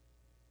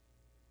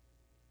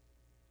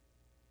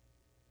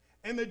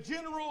 And the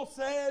general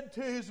said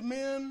to his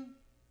men,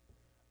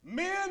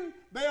 "Men,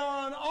 they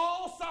are on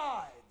all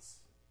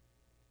sides.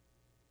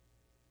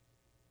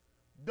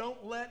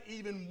 Don't let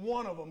even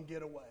one of them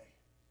get away."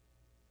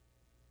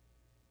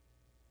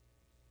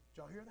 Did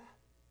y'all hear that?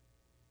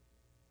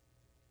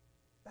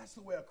 That's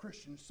the way a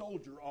Christian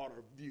soldier ought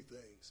to view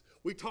things.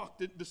 We talked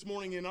this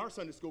morning in our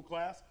Sunday school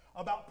class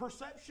about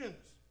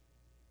perceptions.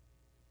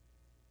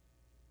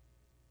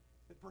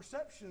 That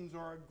perceptions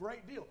are a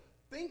great deal.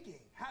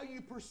 Thinking, how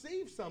you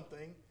perceive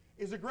something,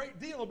 is a great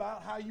deal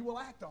about how you will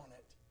act on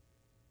it.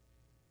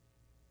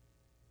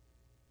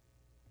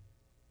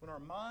 When our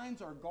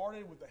minds are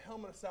guarded with the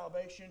helmet of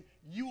salvation,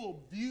 you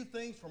will view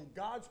things from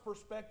God's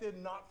perspective,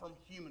 not from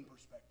human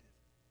perspective.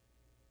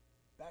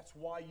 That's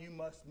why you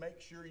must make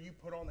sure you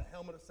put on the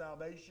helmet of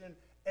salvation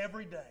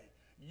every day.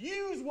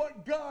 Use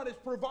what God has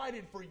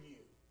provided for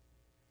you.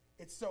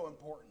 It's so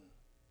important.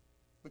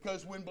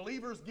 Because when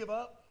believers give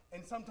up,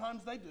 and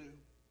sometimes they do,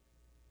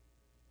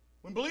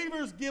 when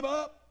believers give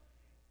up,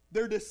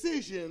 their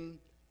decision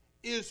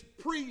is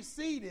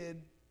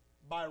preceded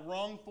by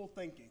wrongful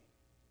thinking.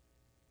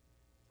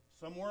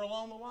 Somewhere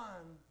along the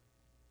line,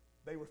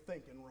 they were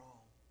thinking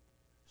wrong.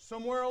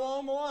 Somewhere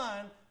along the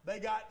line, they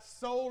got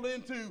sold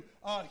into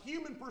a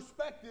human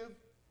perspective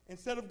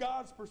instead of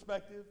God's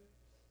perspective.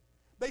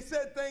 They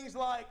said things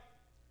like,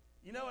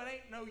 "You know, it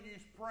ain't no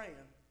use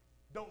praying.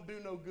 Don't do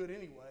no good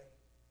anyway."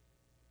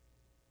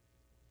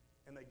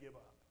 And they give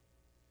up.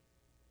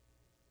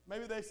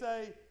 Maybe they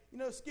say, "You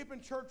know,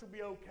 skipping church will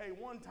be okay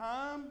one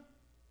time.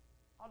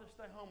 I'll just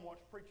stay home and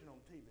watch preaching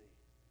on TV."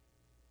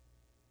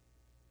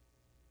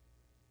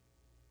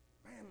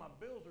 Man, my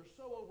bills are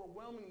so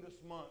overwhelming this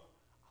month.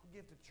 I'll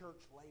give to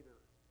church later.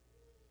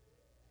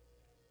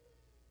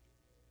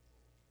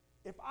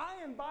 If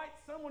I invite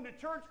someone to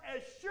church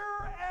as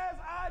sure as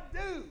I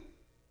do,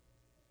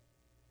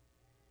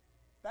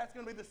 that's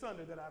going to be the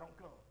Sunday that I don't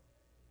come.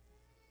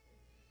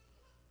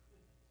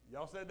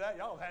 Y'all said that?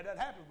 Y'all have had that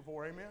happen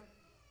before, amen?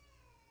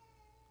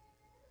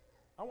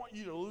 I want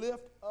you to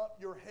lift up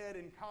your head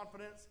in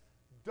confidence.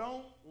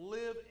 Don't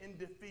live in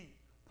defeat.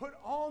 Put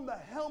on the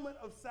helmet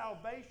of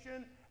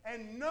salvation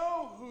and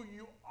know who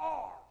you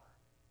are.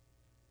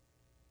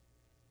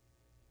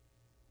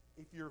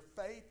 If your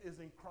faith is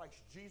in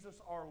Christ Jesus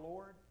our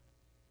Lord,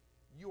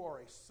 you are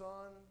a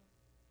son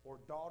or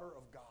daughter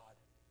of God.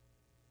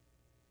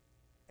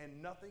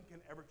 And nothing can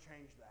ever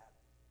change that.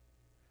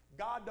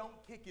 God don't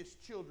kick his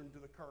children to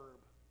the curb.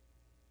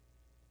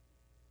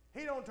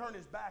 He don't turn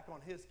his back on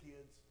his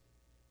kids.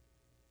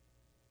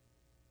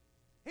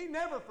 He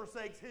never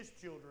forsakes his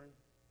children.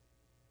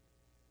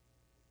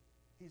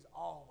 He's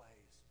always,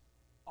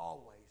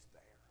 always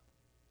there.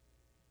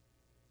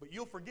 But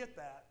you'll forget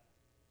that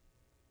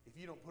if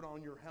you don't put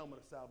on your helmet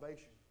of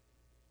salvation.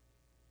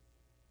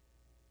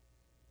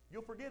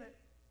 You'll forget it.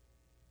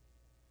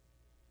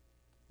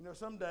 You know,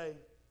 someday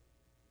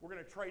we're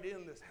going to trade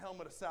in this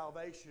helmet of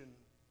salvation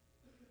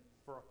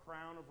for a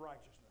crown of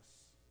righteousness.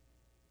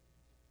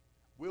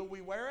 Will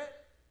we wear it?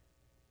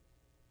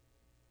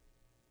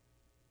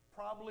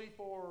 Probably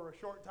for a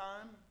short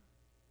time.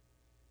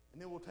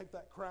 And then we'll take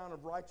that crown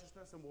of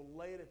righteousness and we'll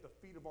lay it at the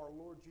feet of our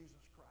Lord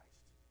Jesus Christ.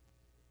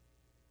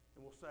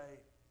 And we'll say,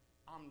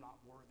 I'm not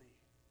worthy.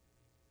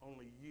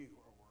 Only you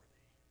are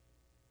worthy.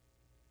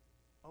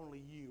 Only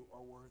you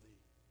are worthy.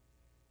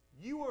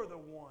 You are the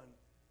one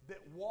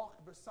that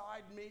walked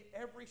beside me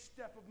every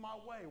step of my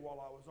way while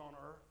I was on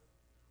earth.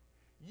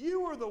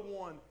 You are the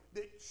one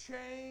that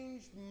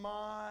changed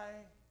my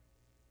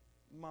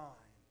mind.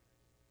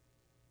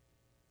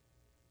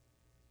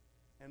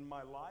 And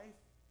my life,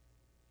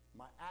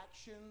 my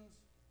actions,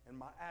 and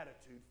my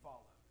attitude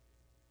followed.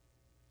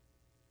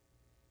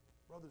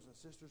 Brothers and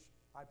sisters,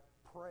 I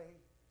pray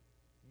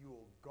you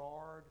will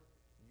guard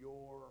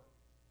your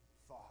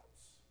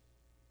thoughts.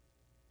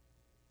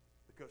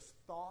 Because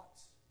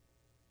thoughts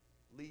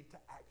lead to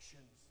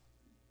actions.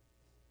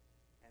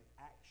 And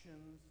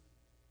actions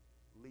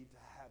lead to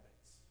habits.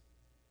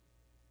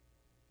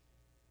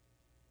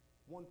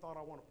 One thought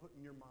I want to put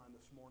in your mind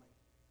this morning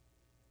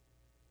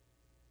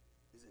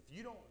is if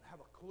you don't have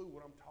a clue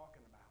what I'm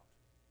talking about,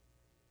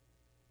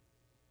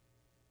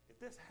 if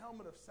this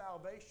helmet of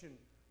salvation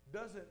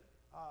doesn't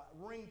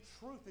ring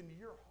truth into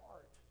your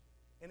heart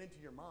and into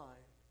your mind,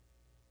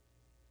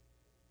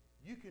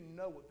 you can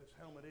know what this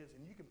helmet is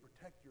and you can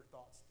protect your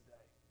thoughts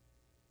today.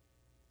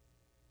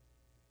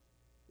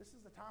 This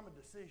is the time of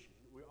decision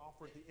that we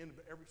offer at the end of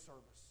every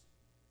service.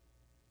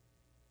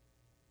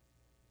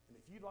 And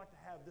if you'd like to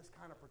have this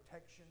kind of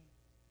protection,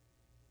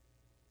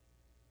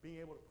 being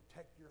able to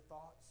protect your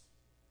thoughts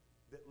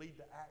that lead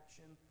to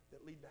action,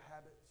 that lead to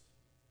habits,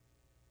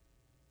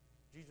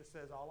 Jesus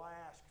says, all I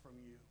ask from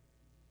you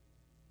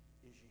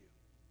is you.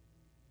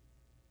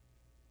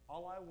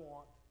 All I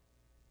want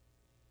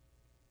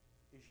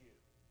is you.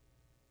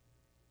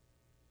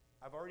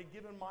 I've already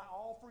given my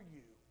all for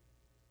you.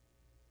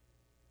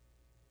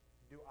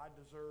 Do I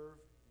deserve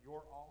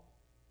your all?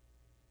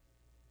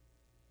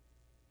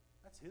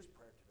 That's his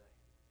prayer today.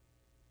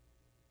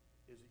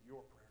 Is it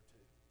your prayer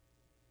too?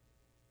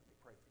 Let me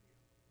pray for you.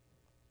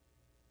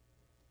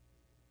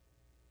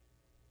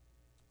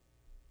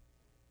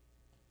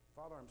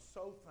 Father, I'm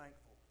so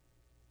thankful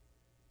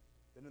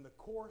that in the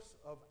course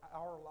of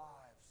our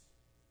lives,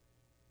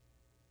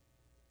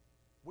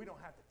 we don't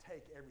have to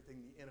take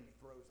everything the enemy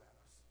throws at us.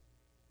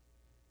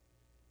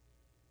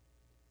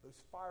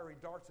 Those fiery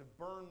darts have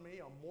burned me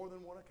on more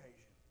than one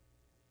occasion.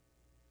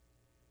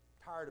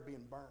 I'm tired of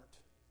being burnt.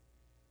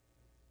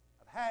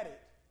 I've had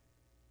it.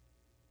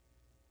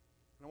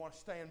 And I want to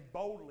stand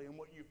boldly in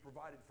what you've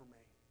provided for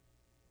me.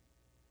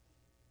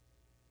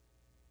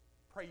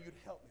 Pray you'd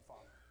help me,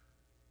 Father,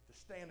 to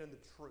stand in the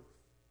truth,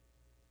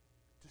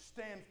 to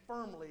stand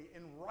firmly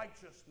in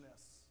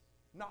righteousness,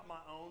 not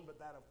my own, but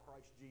that of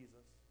Christ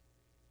Jesus.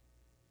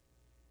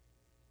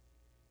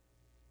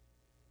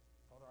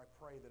 Father, I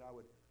pray that I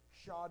would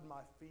shod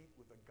my feet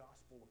with the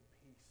gospel of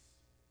peace,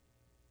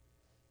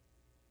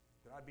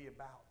 that I'd be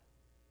about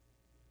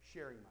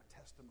sharing my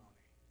testimony.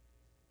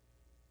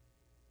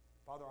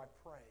 Father, I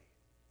pray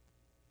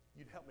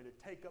you'd help me to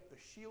take up the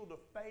shield of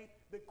faith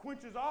that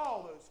quenches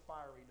all those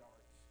fiery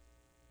darts.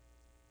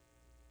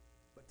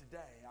 But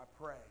today, I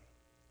pray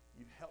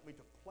you'd help me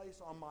to place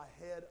on my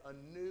head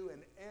anew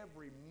in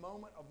every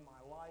moment of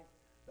my life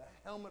the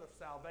helmet of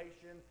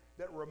salvation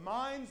that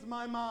reminds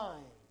my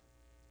mind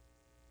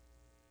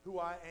who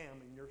I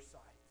am in your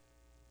sight.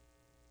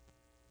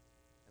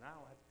 And I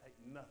don't have to take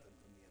nothing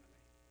from the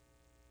enemy.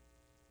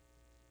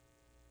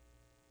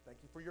 Thank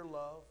you for your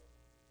love.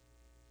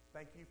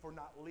 Thank you for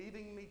not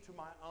leaving me to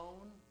my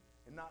own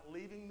and not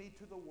leaving me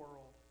to the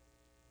world,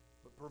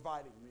 but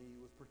providing me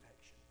with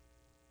protection.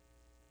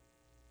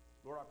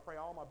 Lord, I pray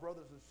all my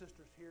brothers and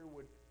sisters here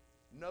would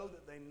know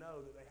that they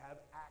have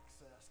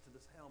access to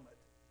this helmet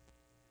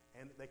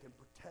and that they can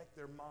protect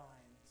their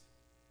minds,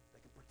 they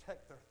can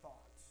protect their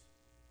thoughts,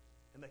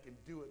 and they can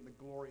do it in the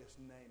glorious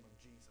name of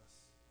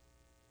Jesus.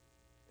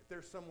 If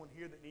there's someone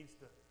here that needs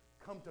to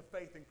come to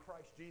faith in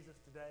Christ Jesus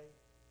today,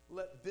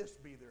 let this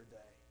be their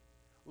day.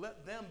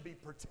 Let them be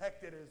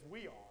protected as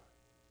we are.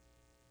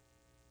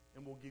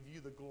 And we'll give you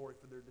the glory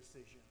for their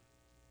decision.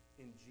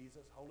 In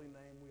Jesus' holy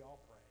name we all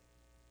pray.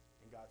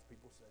 And God's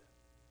people said.